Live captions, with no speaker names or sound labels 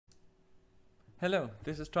Hello,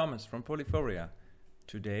 this is Thomas from Polyphoria.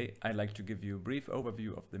 Today I'd like to give you a brief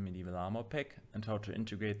overview of the medieval armor pack and how to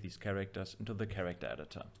integrate these characters into the character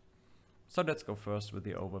editor. So let's go first with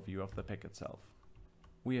the overview of the pack itself.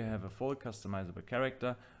 We have a full customizable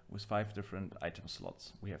character with 5 different item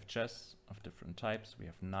slots. We have chests of different types, we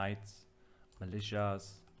have knights,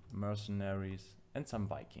 militias, mercenaries and some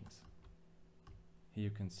Vikings. Here you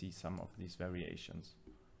can see some of these variations.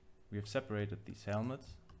 We have separated these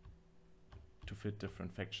helmets to fit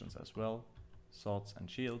different factions as well. Swords and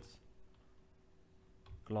shields.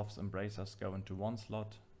 Gloves and bracers go into one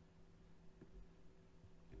slot.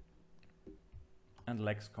 And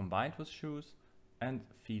legs combined with shoes and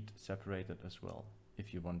feet separated as well,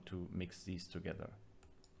 if you want to mix these together.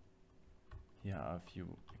 Here are a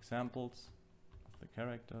few examples of the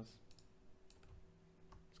characters.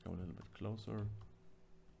 Let's go a little bit closer.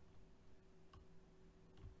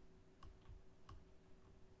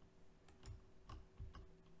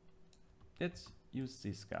 Let's use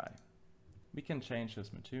this guy. We can change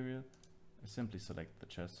his material. I simply select the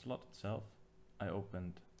chest slot itself. I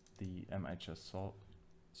opened the MHS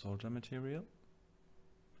soldier material.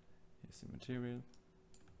 Here's the material.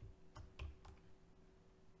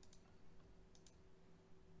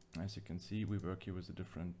 As you can see, we work here with a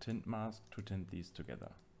different tint mask to tint these together.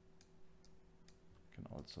 You can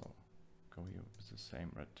also go here with the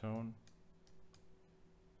same red tone,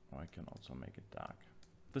 or I can also make it dark.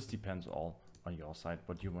 This depends all on your side,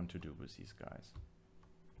 what you want to do with these guys.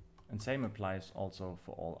 And same applies also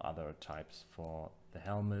for all other types, for the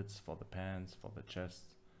helmets, for the pants, for the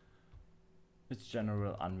chests. It's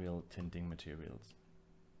general Unreal tinting materials.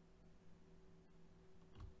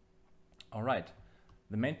 Alright,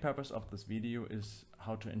 the main purpose of this video is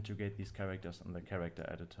how to integrate these characters in the character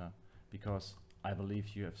editor, because I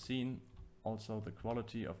believe you have seen also the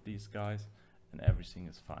quality of these guys and everything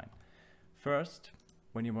is fine. First,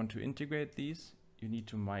 when you want to integrate these, you need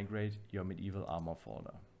to migrate your medieval armor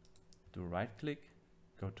folder. Do a right click,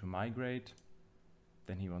 go to migrate,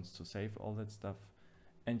 then he wants to save all that stuff,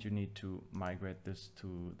 and you need to migrate this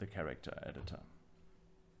to the character editor.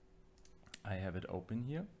 I have it open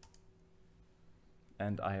here,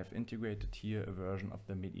 and I have integrated here a version of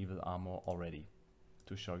the medieval armor already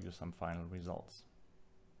to show you some final results.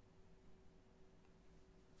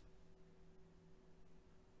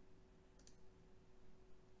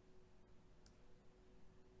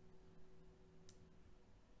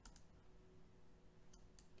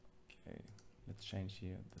 Let's change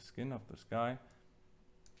here the skin of this guy,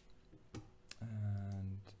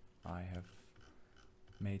 and I have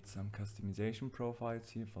made some customization profiles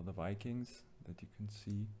here for the Vikings that you can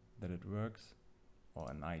see that it works, or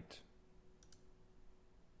a knight,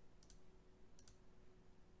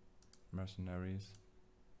 mercenaries,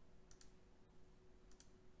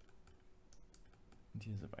 and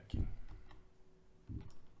here's a Viking.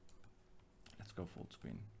 Let's go full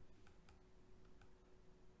screen.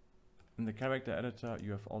 In the character editor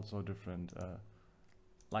you have also different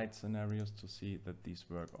light scenarios to see that these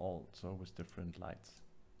work also with different lights.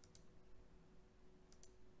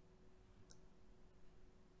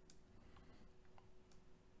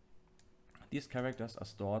 These characters are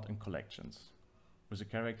stored in collections. With the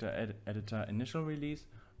character editor initial release,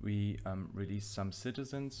 we released some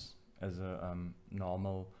citizens as a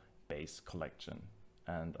normal base collection.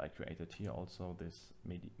 And I created here also this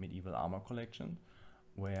medieval armor collection,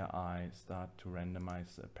 where I start to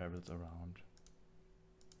randomize the apparels around.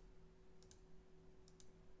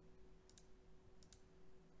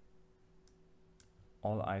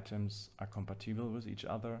 All items are compatible with each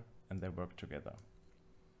other and they work together.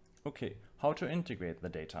 Okay, how to integrate the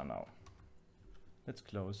data now? Let's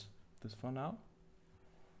close this for now.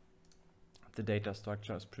 The data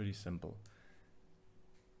structure is pretty simple.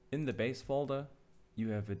 In the base folder, you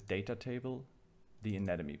have a data table, the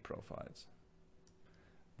anatomy profiles.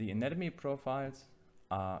 The anatomy profiles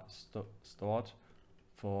are stored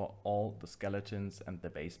for all the skeletons and the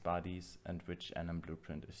base bodies and which anim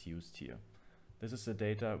blueprint is used here. This is the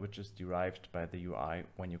data which is derived by the UI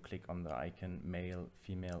when you click on the icon male,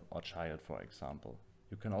 female or child, for example.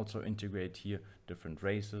 You can also integrate here different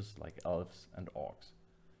races like elves and orcs.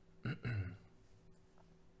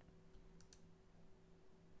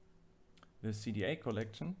 The CDA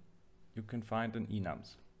collection you can find in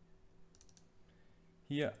enums.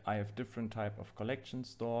 Here I have different type of collections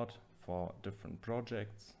stored for different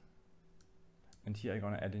projects. And here I'm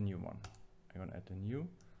gonna add a new one. I'm gonna add a new,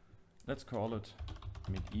 let's call it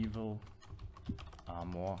medieval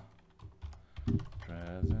armor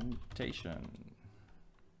presentation.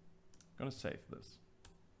 I'm gonna save this.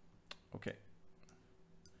 Okay.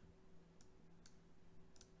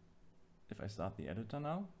 if I start the editor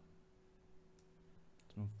now,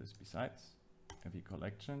 let's move this besides, heavy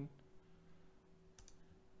collection.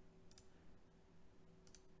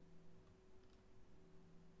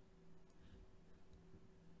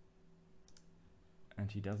 And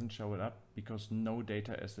he doesn't show it up because no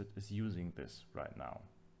data asset is using this right now.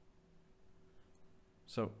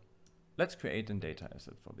 So let's create a data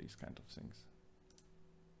asset for these kind of things.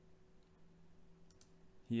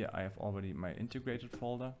 Here I have already my integrated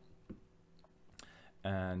folder,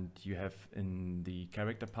 and you have in the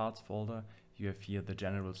character parts folder, you have here the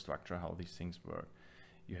general structure, how these things work.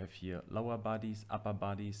 You have here lower bodies, upper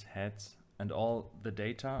bodies, heads, and all the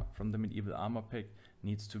data from the medieval armor pack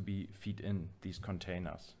needs to be feed in these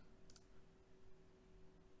containers.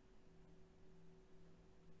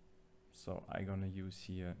 So I'm gonna use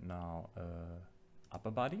here now upper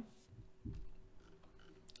body,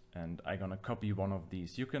 and I'm gonna copy one of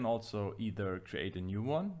these. You can also either create a new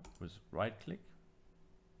one with right click,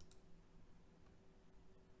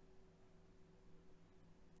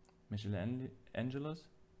 Michelangelos,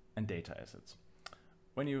 and data assets.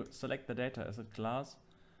 When you select the data asset class,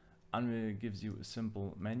 Unreal gives you a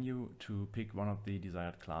simple menu to pick one of the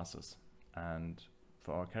desired classes. And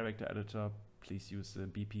for our character editor, please use the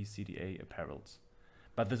BPCDA apparels.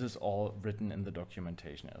 But this is all written in the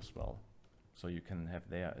documentation as well, so you can have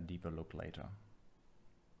there a deeper look later.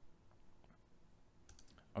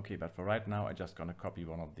 Okay, but for right now, I'm just gonna copy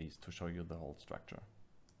one of these to show you the whole structure.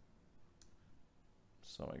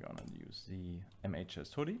 So I'm gonna use the MA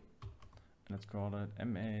chest hoodie. Let's call it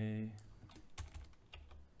MA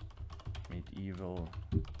medieval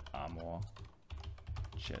armor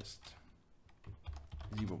chest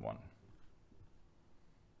 01.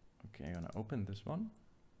 Okay, I'm gonna open this one,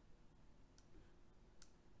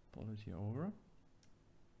 pull it here over,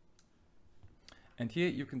 and here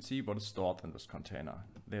you can see what is stored in this container.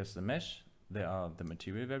 There's the mesh, there are the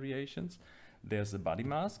material variations, there's a body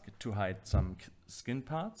mask to hide some skin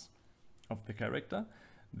parts of the character.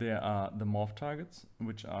 There are the morph targets,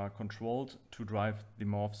 which are controlled to drive the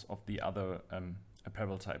morphs of the other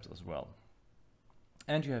apparel types as well.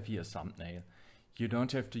 And you have here a thumbnail. You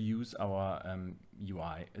don't have to use our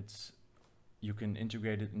UI. You can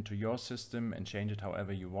integrate it into your system and change it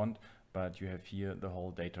however you want, but you have here the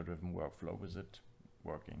whole data-driven workflow with it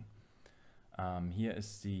working. Here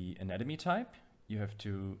is the anatomy type. You have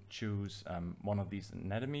to choose one of these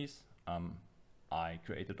anatomies. I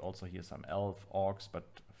created also here some elf, orcs,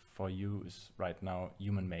 but for you is right now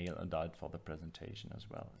human, male, adult for the presentation as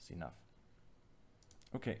well. It's enough.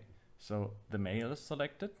 Okay, so the male is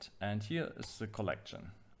selected, and here is the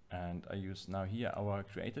collection. And I use now here our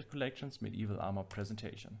created collections medieval armor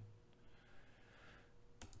presentation.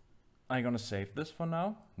 I'm gonna save this for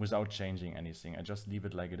now without changing anything. I just leave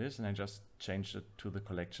it like it is, and I just changed it to the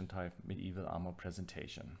collection type medieval armor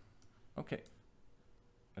presentation. Okay,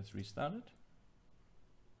 let's restart it.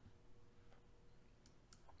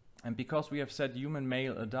 And because we have set human,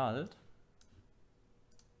 male, adult,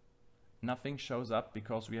 nothing shows up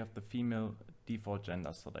because we have the female default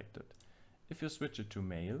gender selected. If you switch it to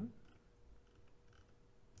male,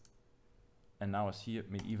 and now it's here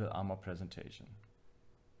medieval armor presentation.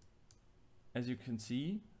 As you can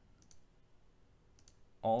see,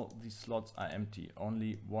 all these slots are empty.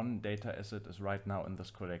 Only one data asset is right now in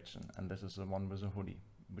this collection, and this is the one with a hoodie,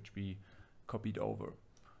 which we copied over.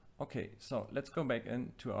 Okay, so let's go back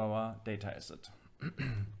into our data asset.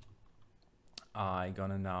 I'm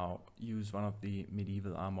gonna now use one of the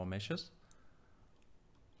medieval armor meshes.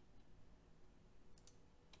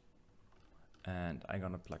 And I'm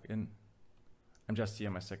gonna plug in, I'm just here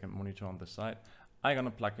on my second monitor on the side. I'm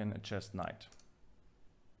gonna plug in a chest knight.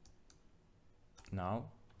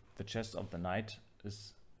 Now, the chest of the knight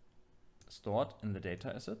is stored in the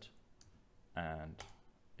data asset. And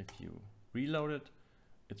if you reload it,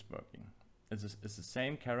 it's working. It's the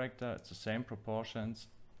same character, it's the same proportions.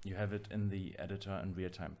 You have it in the editor and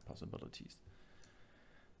real-time possibilities.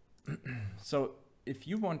 So if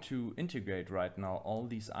you want to integrate right now all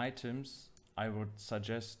these items, I would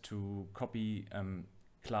suggest to copy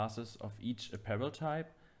classes of each apparel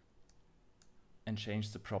type and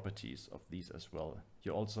change the properties of these as well.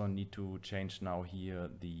 You also need to change now here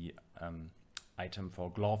the item for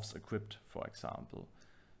gloves equipped, for example.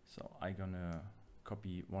 So I'm gonna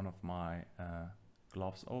copy one of my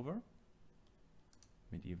gloves over,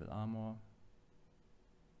 medieval armor.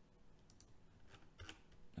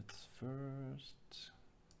 Let's first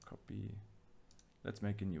copy, let's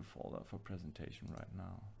make a new folder for presentation right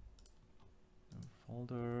now. New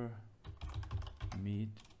folder,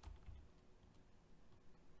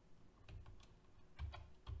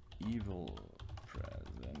 medieval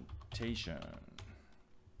presentation.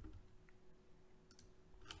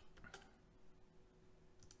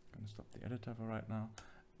 Gonna stop the editor for right now,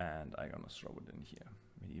 and I'm gonna throw it in here,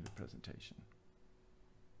 medieval presentation.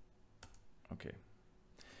 Okay.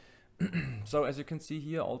 So as you can see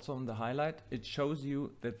here also in the highlight, it shows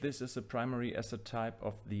you that this is a primary asset type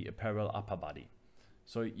of the apparel upper body.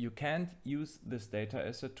 So you can't use this data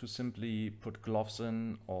asset to simply put gloves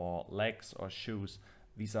in or legs or shoes.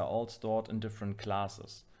 These are all stored in different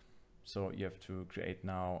classes. So you have to create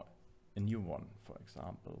now a new one, for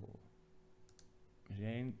example,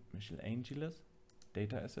 Michelangelos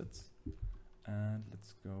data assets. And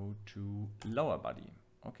let's go to lower body.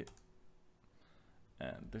 Okay.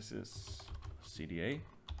 And this is CDA,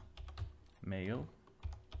 male,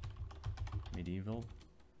 medieval,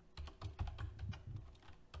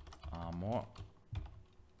 armor,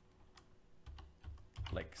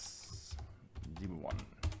 legs, 01.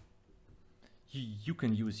 You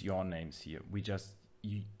can use your names here. We just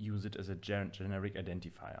use it as a generic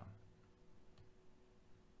identifier.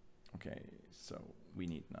 Okay, so we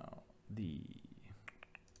need now the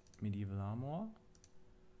medieval armor,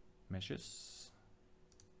 meshes,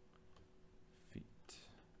 feet,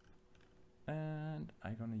 and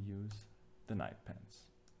I'm gonna use the night pants.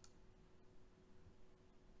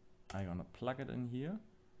 I'm gonna plug it in here.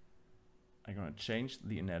 I'm gonna change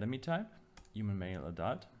the anatomy type, human, male,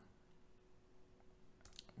 adult.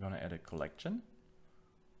 I'm gonna add a collection,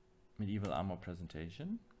 medieval armor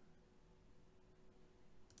presentation.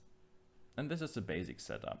 And this is the basic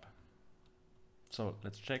setup. So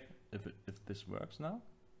let's check if this works now.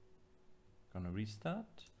 Gonna restart,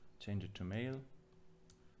 change it to male,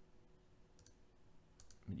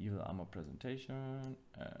 medieval armor presentation,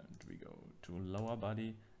 and we go to lower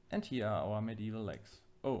body. And here are our medieval legs.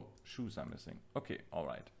 Oh, shoes are missing. Okay, all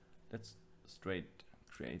right. Let's straight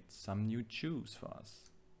create some new shoes for us.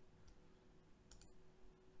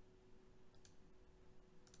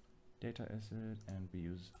 Data asset, and we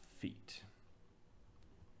use feet.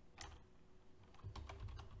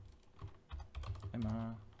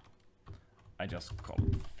 Emma. I just call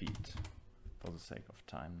it feet for the sake of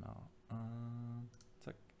time now.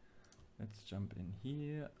 Zack. Let's jump in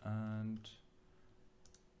here, and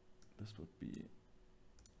this would be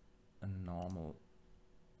a normal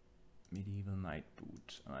medieval night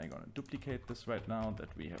boot. And I'm gonna duplicate this right now that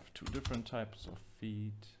we have two different types of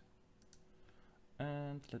feet.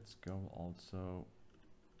 And let's go also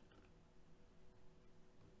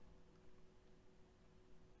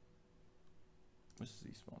with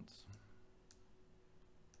these ones.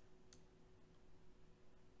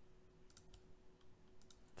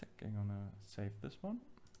 I'm gonna save this one.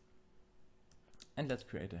 And let's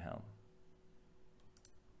create a helm.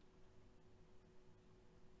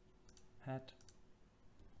 Hat.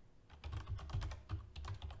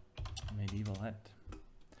 Medieval hat.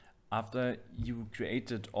 After you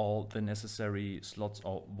created all the necessary slots,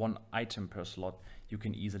 or one item per slot, you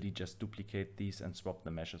can easily just duplicate these and swap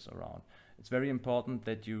the meshes around. It's very important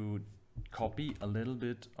that you copy a little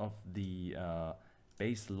bit of the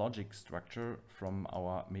base logic structure from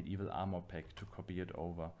our medieval armor pack to copy it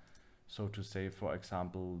over. So to say, for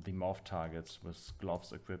example, the morph targets with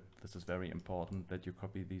gloves equipped, this is very important that you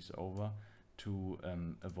copy these over to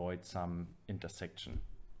avoid some intersection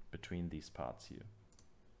between these parts here.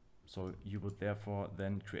 So you would therefore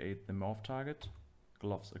then create the morph target,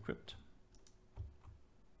 gloves equipped.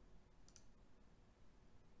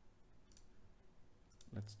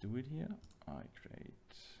 Let's do it here. I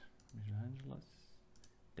create Michelangelos,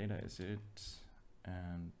 data asset,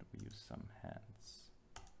 and we use some hands.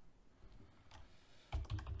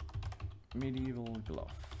 Medieval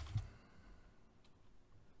glove.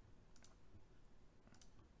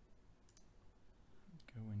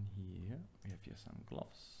 Go in here. We have here some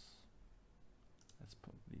gloves. Let's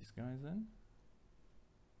put these guys in.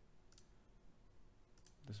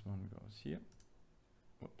 This one goes here.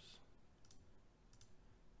 Whoops.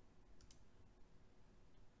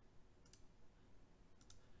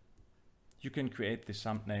 You can create the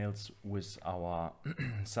thumbnails with our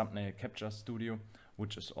thumbnail capture studio,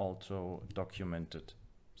 which is also documented.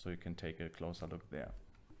 So you can take a closer look there.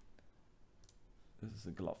 This is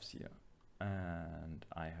the gloves here. And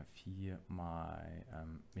I have here my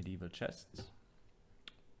medieval chests,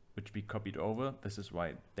 which we copied over. This is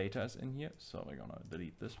why data is in here. So we're gonna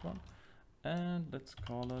delete this one. And let's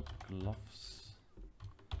call it gloves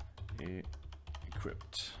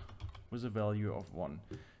equipped with a value of 1.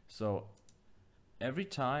 So every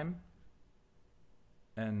time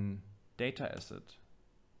an data asset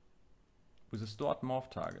with a stored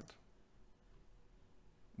morph target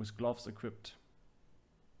with gloves equipped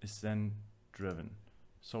is then driven,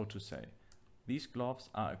 so to say. These gloves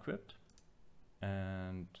are equipped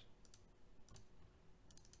and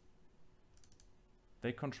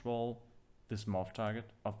they control this morph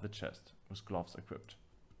target of the chest with gloves equipped.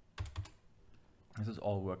 This is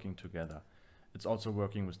all working together. It's also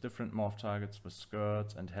working with different morph targets, with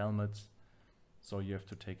skirts and helmets. So you have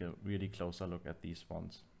to take a really closer look at these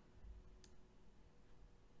ones.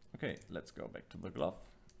 Okay, let's go back to the glove.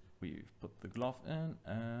 We've put the glove in,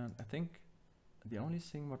 and I think the only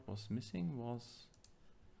thing what was missing was,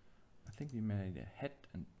 I think we made a head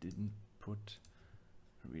and didn't put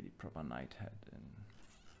a really proper knight head in.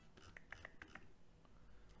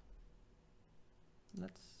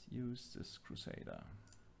 Let's use this Crusader.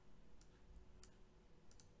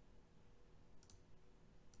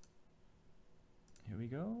 Here we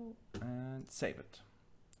go, and save it.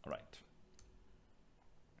 All right.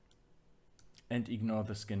 And ignore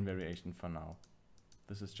the skin variation for now.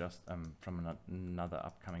 This is just from another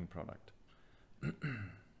upcoming product.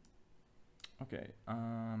 Okay,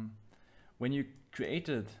 when you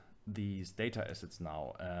created these data assets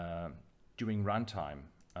now, during runtime,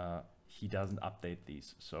 he doesn't update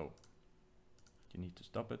these, so you need to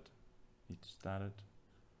stop it, need to start it.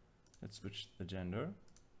 Let's switch the gender,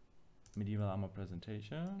 medieval armor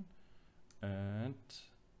presentation, and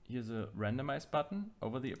here's a randomize button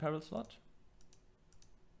over the apparel slot.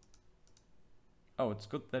 Oh, it's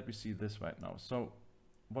good that we see this right now. So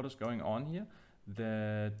what is going on here?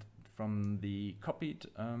 That from the copied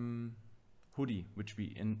hoodie, which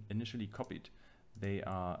we initially copied, they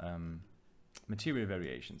are material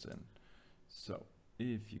variations in. So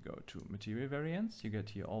if you go to material variants, you get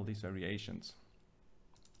here all these variations.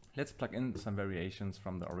 Let's plug in some variations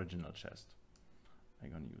from the original chest.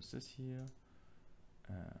 I'm gonna use this here,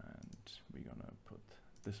 and we're gonna put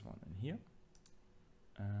this one in here,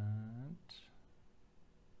 and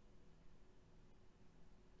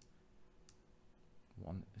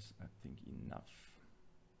one is, I think, enough.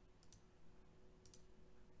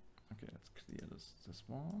 Okay, let's clear this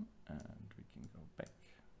one, and we can go back.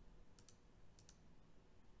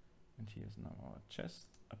 And here's now our chest,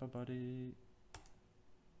 upper body.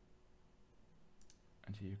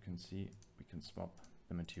 And here you can see we can swap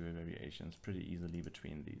the material variations pretty easily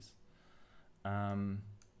between these. Some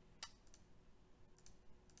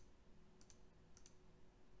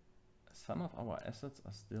of our assets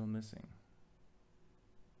are still missing.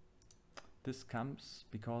 This comes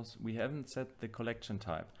because we haven't set the collection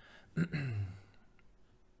type.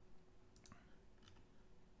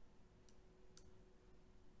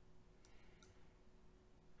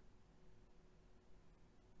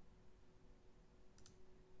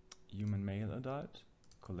 Human male adult,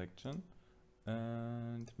 collection,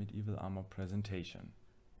 and medieval armor presentation.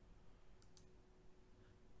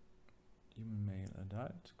 Human male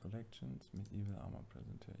adult, collections, medieval armor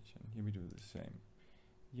presentation. Here we do the same.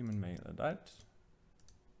 Human male adult,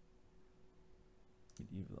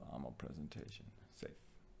 medieval armor presentation, save.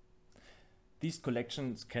 These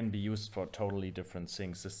collections can be used for totally different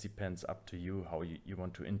things. This depends up to you how you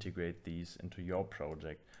want to integrate these into your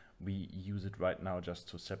project. We use it right now just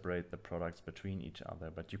to separate the products between each other,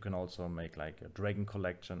 but you can also make like a dragon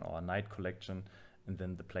collection or a knight collection, and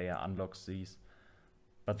then the player unlocks these.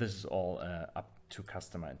 But this is all up to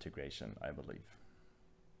customer integration, I believe.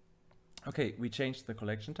 Okay, we changed the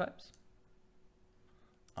collection types.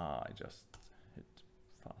 I just hit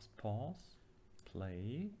fast pause,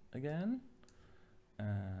 play again,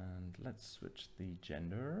 and let's switch the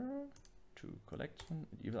gender to collection,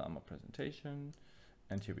 medieval armor presentation,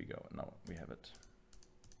 and here we go. Now we have it.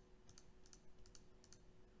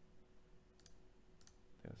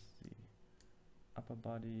 There's the upper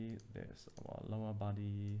body, there's our lower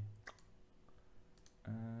body,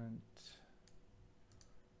 and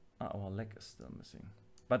our leg is still missing.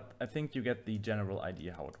 But I think you get the general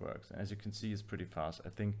idea how it works. And as you can see, it's pretty fast. I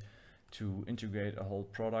think to integrate a whole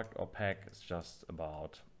product or pack is just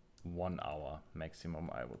about 1 hour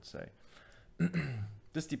maximum, I would say.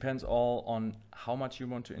 This depends all on how much you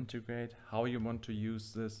want to integrate, how you want to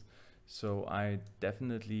use this. So I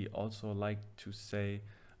definitely also like to say,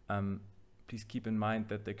 please keep in mind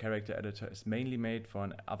that the character editor is mainly made for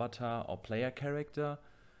an avatar or player character,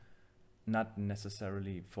 not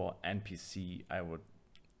necessarily for NPC. I would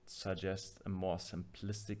suggest a more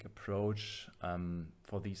simplistic approach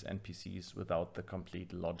for these NPCs without the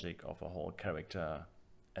complete logic of a whole character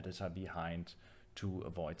editor behind to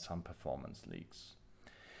avoid some performance leaks.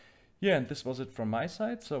 Yeah, and this was it from my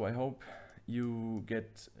side. So I hope you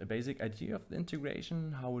get a basic idea of the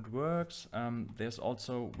integration, how it works. There's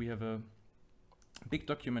also, we have a big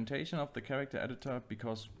documentation of the character editor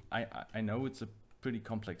because I know it's a pretty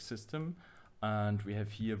complex system. And we have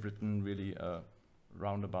here written really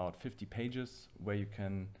around about 50 pages where you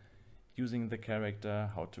can, using the character,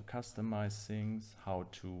 how to customize things, how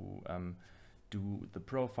to do the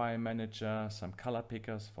profile manager, some color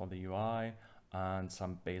pickers for the UI, and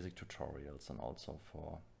some basic tutorials, and also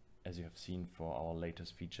for, as you have seen, for our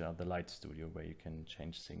latest feature, the Light Studio, where you can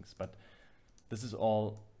change things. But this is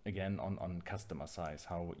all again on customer size,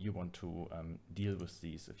 how you want to deal with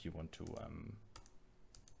these. If you want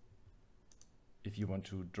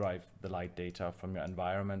to drive the light data from your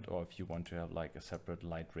environment, or if you want to have like a separate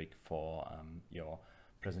light rig for your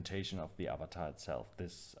presentation of the avatar itself.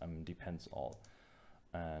 This depends all.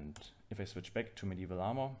 And if I switch back to medieval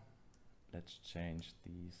armor, let's change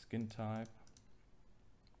the skin type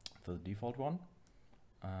to the default one.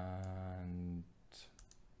 And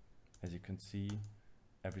as you can see,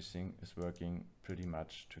 everything is working pretty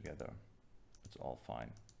much together. It's all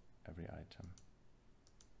fine. Every item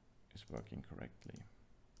is working correctly.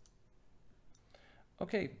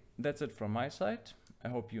 Okay, that's it from my side. I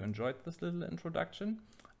hope you enjoyed this little introduction,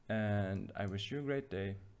 and I wish you a great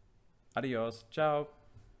day. Adios, ciao.